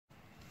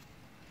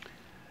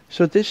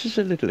So this is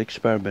a little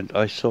experiment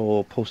I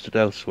saw posted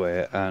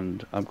elsewhere,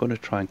 and I'm going to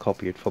try and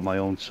copy it for my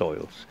own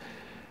soils.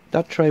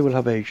 That tray will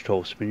have aged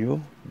horse manure.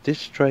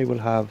 This tray will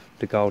have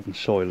the garden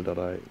soil that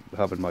I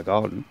have in my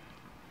garden.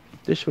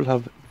 This will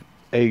have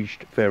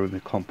aged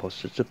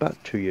vermicompost. It's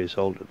about 2 years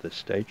old at this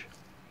stage.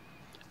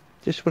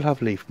 This will have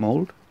leaf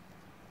mould.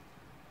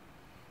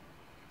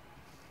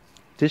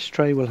 This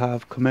tray will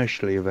have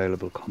commercially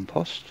available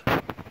compost.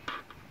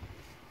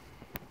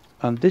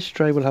 And this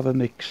tray will have a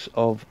mix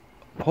of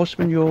horse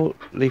manure,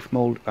 leaf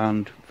mould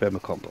and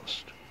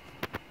vermicompost.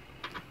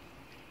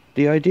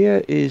 The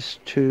idea is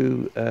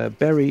to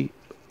bury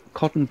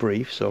cotton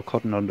briefs or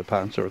cotton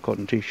underpants or a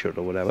cotton t-shirt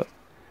or whatever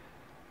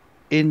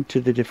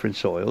into the different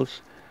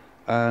soils,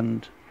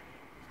 and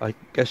I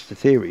guess the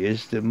theory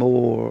is the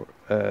more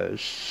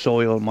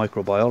soil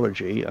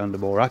microbiology and the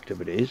more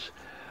active it is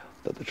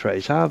that the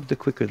trays have, the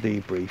quicker the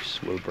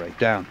briefs will break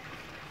down.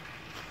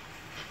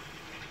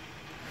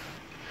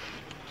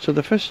 So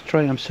the first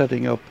tray I'm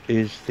setting up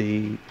is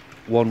the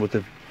one with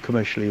the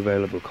commercially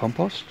available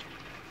compost,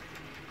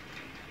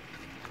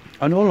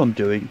 and all I'm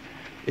doing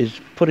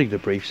is putting the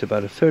briefs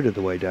about 1/3 of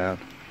the way down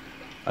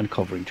and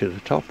covering to the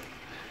top.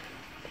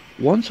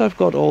 Once I've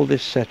got all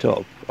this set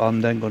up, I'm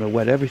then going to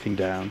wet everything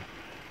down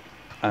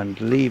and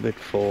leave it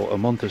for a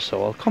month or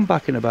so. I'll come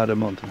back in about a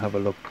month and have a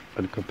look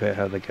and compare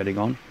how they're getting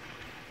on.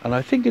 And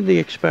I think in the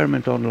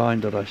experiment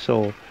online that I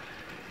saw,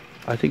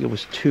 I think it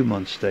was 2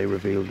 months they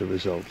revealed the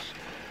results.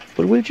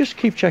 But we'll just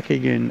keep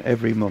checking in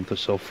every month or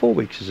so. 4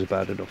 weeks is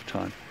about enough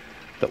time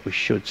that we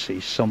should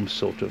see some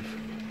sort of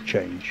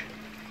change.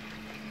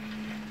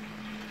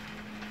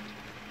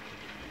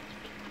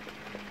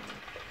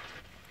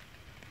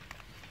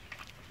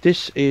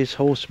 This is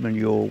horse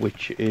manure,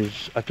 which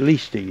is at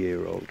least a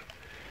year old.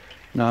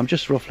 Now I'm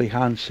just roughly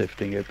hand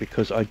sifting it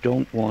because I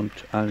don't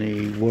want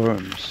any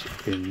worms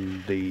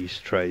in these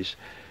trays.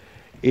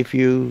 If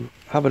you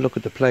have a look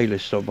at the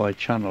playlist on my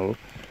channel,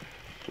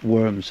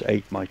 Worms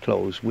Ate My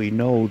Clothes, we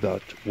know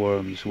that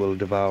worms will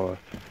devour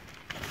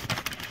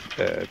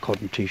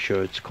cotton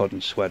t-shirts,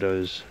 cotton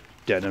sweaters,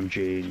 denim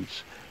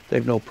jeans.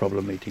 They've no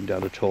problem eating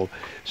that at all.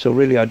 So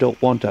really I don't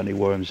want any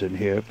worms in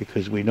here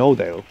because we know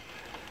they'll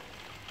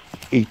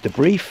eat the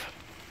brief,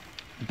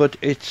 but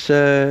this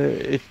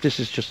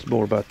is just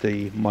more about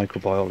the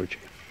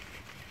microbiology.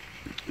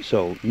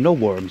 So no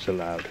worms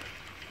allowed.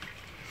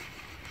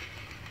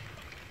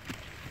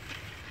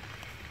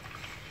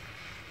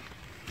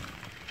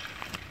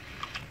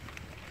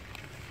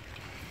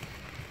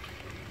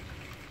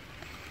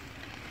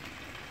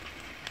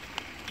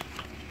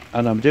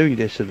 And I'm doing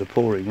this in the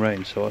pouring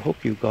rain, so I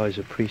hope you guys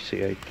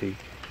appreciate the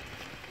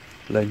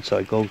lengths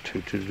I go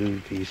to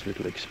do these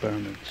little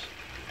experiments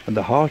and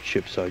the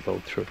hardships I go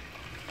through.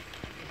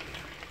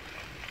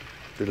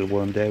 Little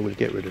worm there, we'll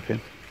get rid of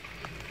him.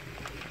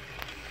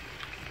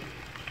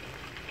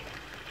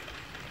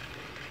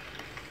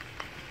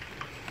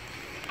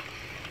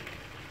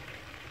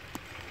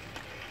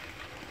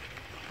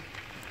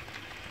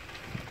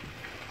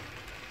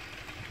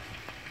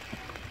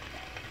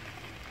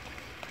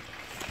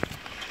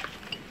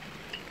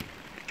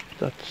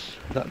 That's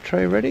that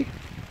tray ready.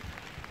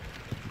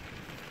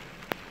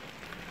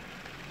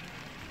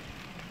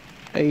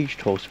 Aged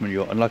horse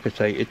manure, and like I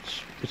say,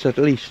 it's at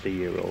least a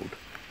year old.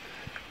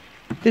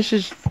 This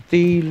is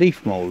the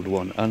leaf mould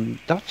one, and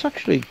that's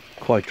actually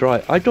quite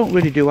dry. I don't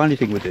really do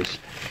anything with this.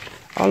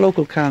 Our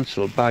local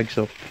council bags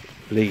up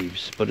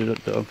leaves, but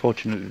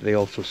unfortunately they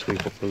also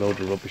sweep up a load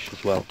of rubbish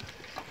as well.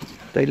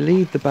 They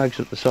leave the bags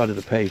at the side of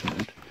the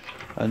pavement,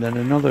 and then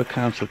another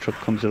council truck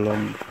comes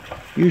along,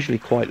 usually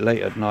quite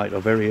late at night or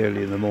very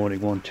early in the morning,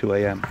 1-2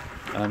 a.m,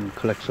 and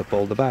collects up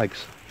all the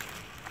bags.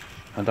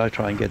 And I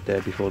try and get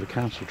there before the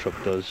council truck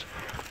does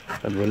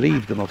and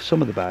relieve them of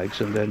some of the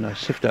bags, and then I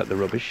sift out the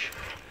rubbish,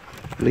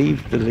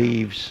 leave the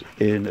leaves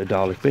in a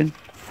Dalek bin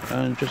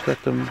and just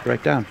let them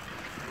break down.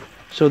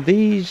 So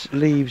these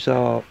leaves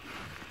are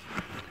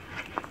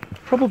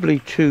probably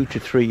 2 to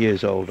 3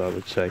 years old, I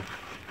would say.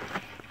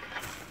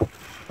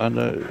 And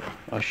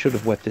I should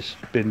have wet this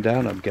bin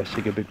down, I'm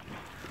guessing, a bit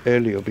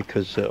earlier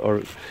because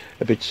or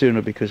a bit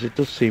sooner, because it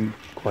does seem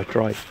quite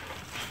dry.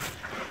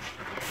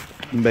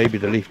 Maybe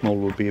the leaf mould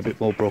will be a bit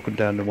more broken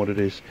down than what it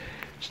is.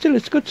 Still,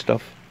 it's good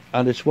stuff,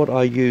 and it's what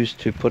I use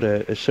to put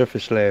a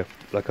surface layer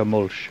like a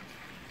mulch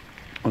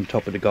on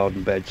top of the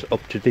garden beds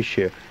up to this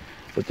year.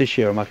 But this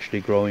year I'm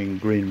actually growing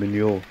green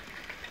manure.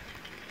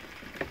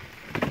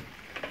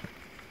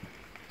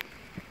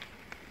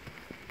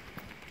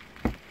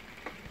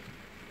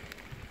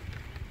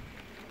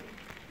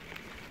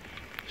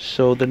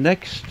 So the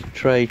next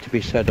tray to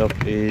be set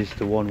up is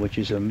the one which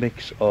is a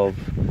mix of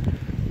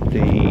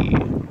the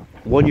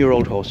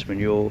 1-year-old horse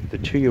manure, the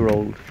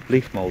 2-year-old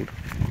leaf mould,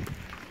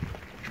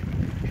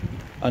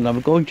 and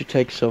I'm going to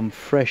take some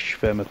fresh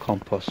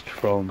vermicompost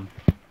from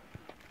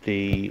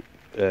the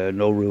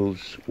No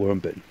Rules worm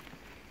bin.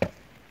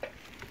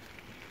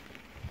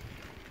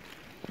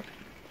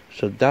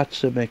 So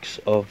that's a mix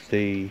of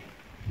the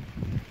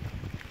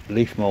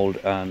leaf mould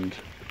and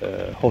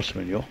horse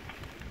manure.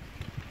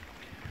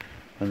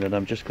 and then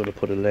I'm just going to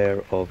put a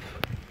layer of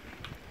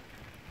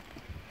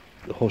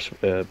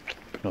the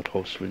not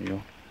horse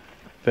manure,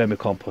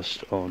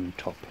 vermicompost on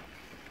top.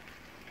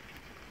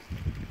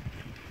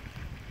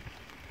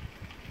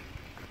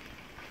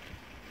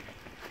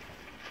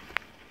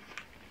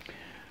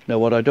 Now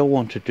what I don't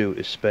want to do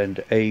is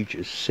spend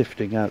ages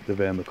sifting out the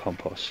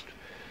vermicompost,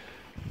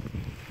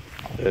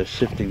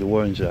 sifting the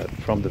worms out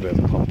from the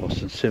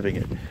vermicompost and sieving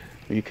it.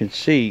 You can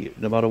see,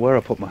 no matter where I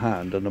put my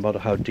hand and no matter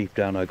how deep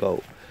down I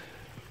go,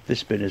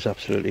 this bin is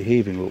absolutely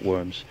heaving with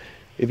worms.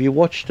 If you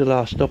watched the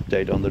last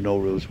update on the No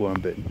Rules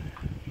worm bin,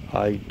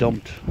 I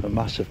dumped a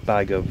massive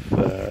bag of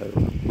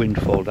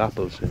windfalled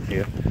apples in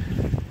here.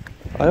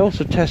 I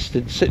also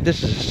tested,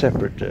 this is a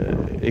separate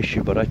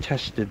issue, but I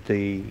tested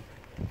the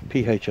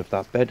pH of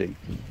that bedding,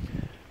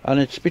 and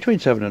it's between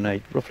 7 and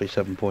 8, roughly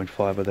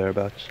 7.5 or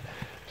thereabouts.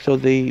 So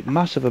the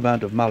massive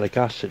amount of malic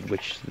acid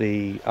which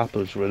the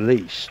apples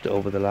released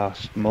over the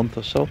last month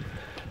or so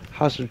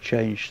hasn't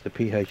changed the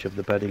pH of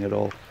the bedding at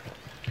all.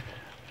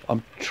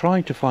 I'm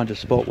trying to find a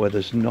spot where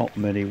there's not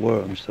many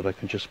worms that I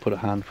can just put a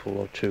handful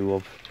or two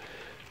of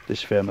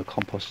this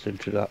vermicompost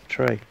into that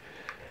tray.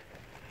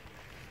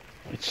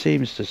 It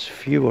seems there's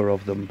fewer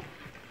of them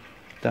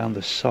down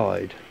the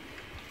side.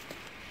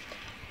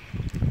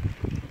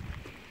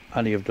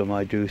 Any of them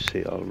I do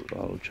see,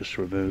 I'll just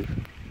remove.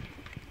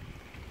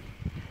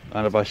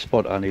 And if I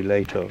spot any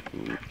later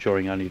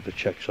during any of the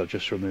checks, I'll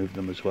just remove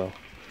them as well,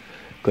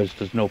 because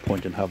there's no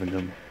point in having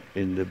them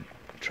in the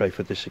tray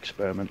for this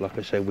experiment. Like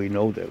I say, we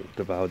know they'll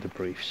devour the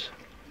briefs.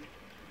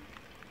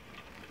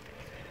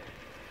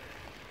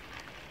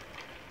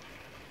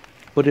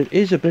 But it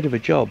is a bit of a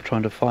job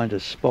trying to find a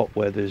spot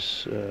where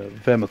there's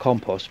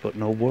vermicompost but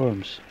no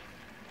worms,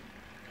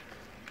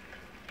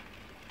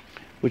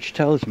 which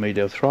tells me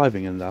they're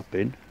thriving in that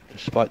bin,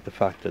 despite the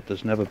fact that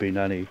there's never been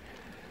any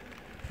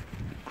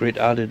grit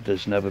added,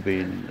 there's never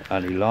been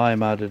any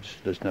lime added,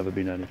 there's never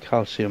been any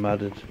calcium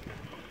added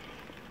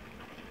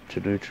to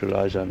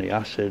neutralize any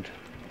acid.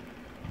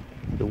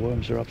 The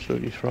worms are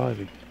absolutely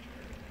thriving.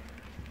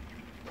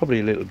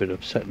 Probably a little bit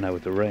upset now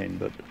with the rain,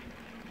 but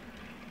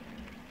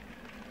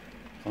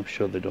I'm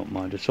sure they don't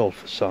mind. It's all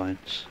for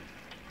science.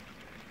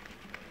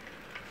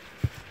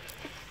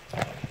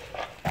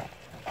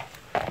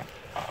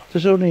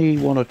 There's only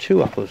 1 or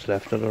 2 apples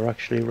left that are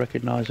actually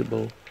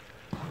recognizable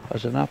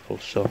as an apple,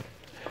 so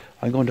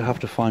I'm going to have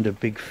to find a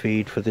big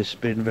feed for this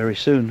bin very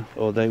soon,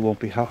 or they won't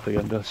be happy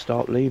and they'll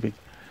start leaving.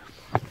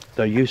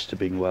 They're used to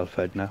being well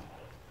fed now.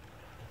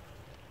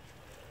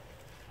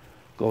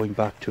 Going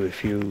back to a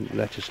few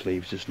lettuce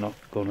leaves is not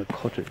going to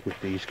cut it with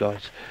these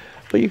guys.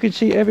 But you can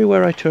see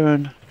everywhere I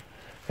turn,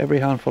 every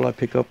handful I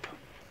pick up,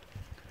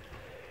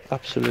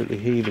 absolutely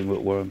heaving with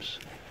worms.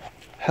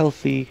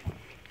 Healthy,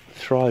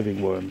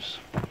 thriving worms.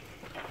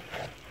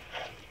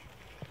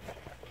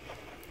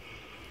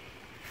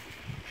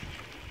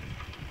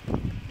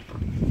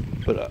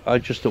 But I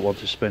just don't want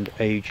to spend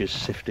ages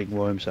sifting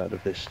worms out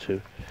of this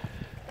to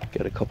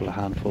get a couple of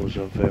handfuls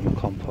of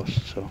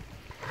vermicompost, so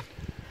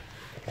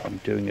I'm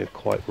doing it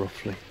quite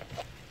roughly.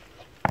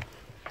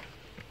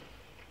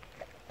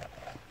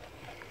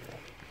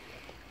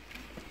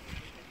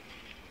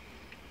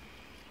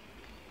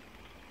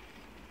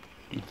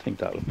 I think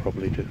that'll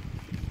probably do.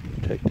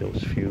 Take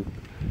those few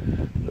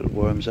little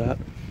worms out,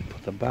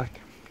 put them back.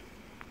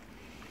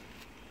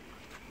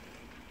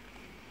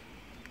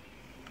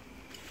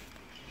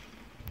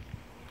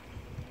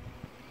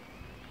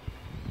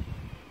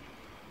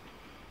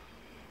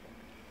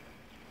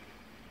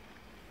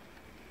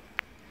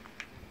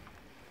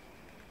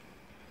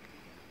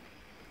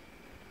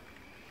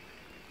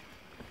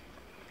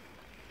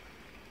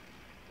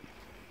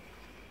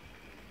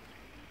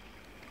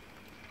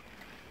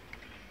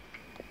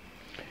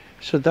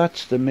 So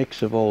that's the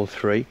mix of all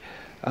three,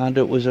 and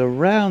it was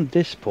around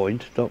this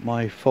point that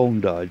my phone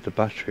died, the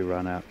battery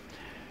ran out.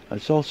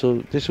 It's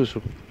also, this was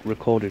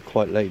recorded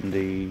quite late in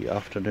the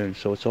afternoon,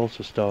 so it's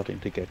also starting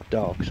to get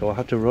dark, so I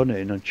had to run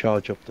in and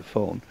charge up the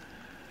phone,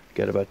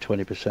 get about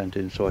 20%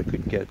 in so I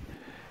could get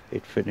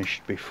it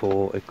finished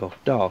before it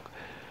got dark.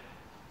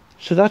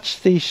 So that's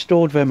the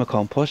stored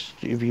vermicompost.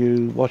 If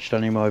you watched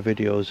any of my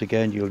videos,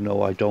 again, you'll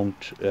know I don't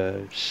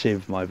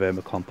sieve my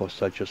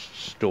vermicompost. I just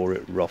store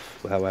it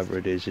rough, however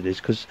it is,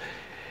 because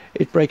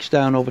it breaks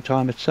down over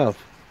time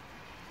itself.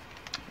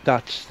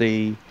 That's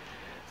the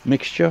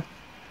mixture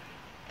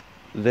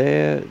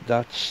there.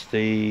 That's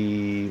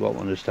the, what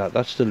one is that?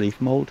 That's the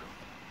leaf mold.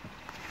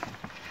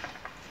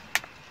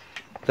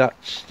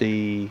 That's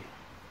the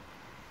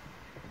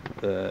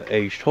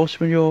aged horse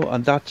manure,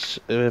 and that's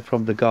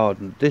from the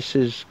garden.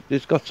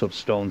 It's got some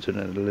stones in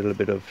it, a little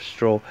bit of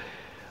straw.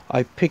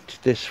 I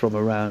picked this from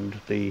around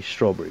the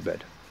strawberry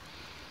bed,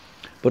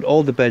 but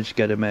all the beds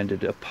get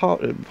amended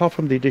apart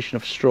from the addition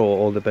of straw.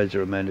 All the beds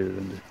are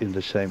amended in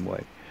the same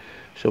way,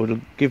 so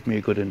it'll give me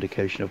a good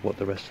indication of what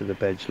the rest of the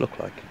beds look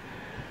like.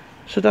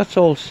 So that's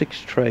all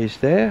 6 trays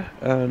there,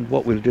 and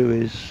what we'll do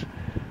is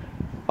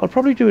I'll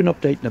probably do an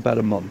update in about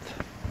a month,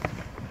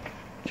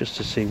 just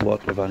to see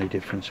what, if any,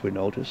 difference we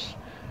notice.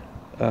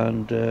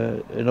 and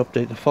an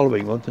update the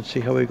following month and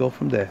see how we go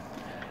from there.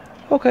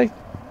 Okay,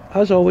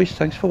 as always,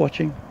 thanks for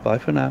watching. Bye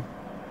for now.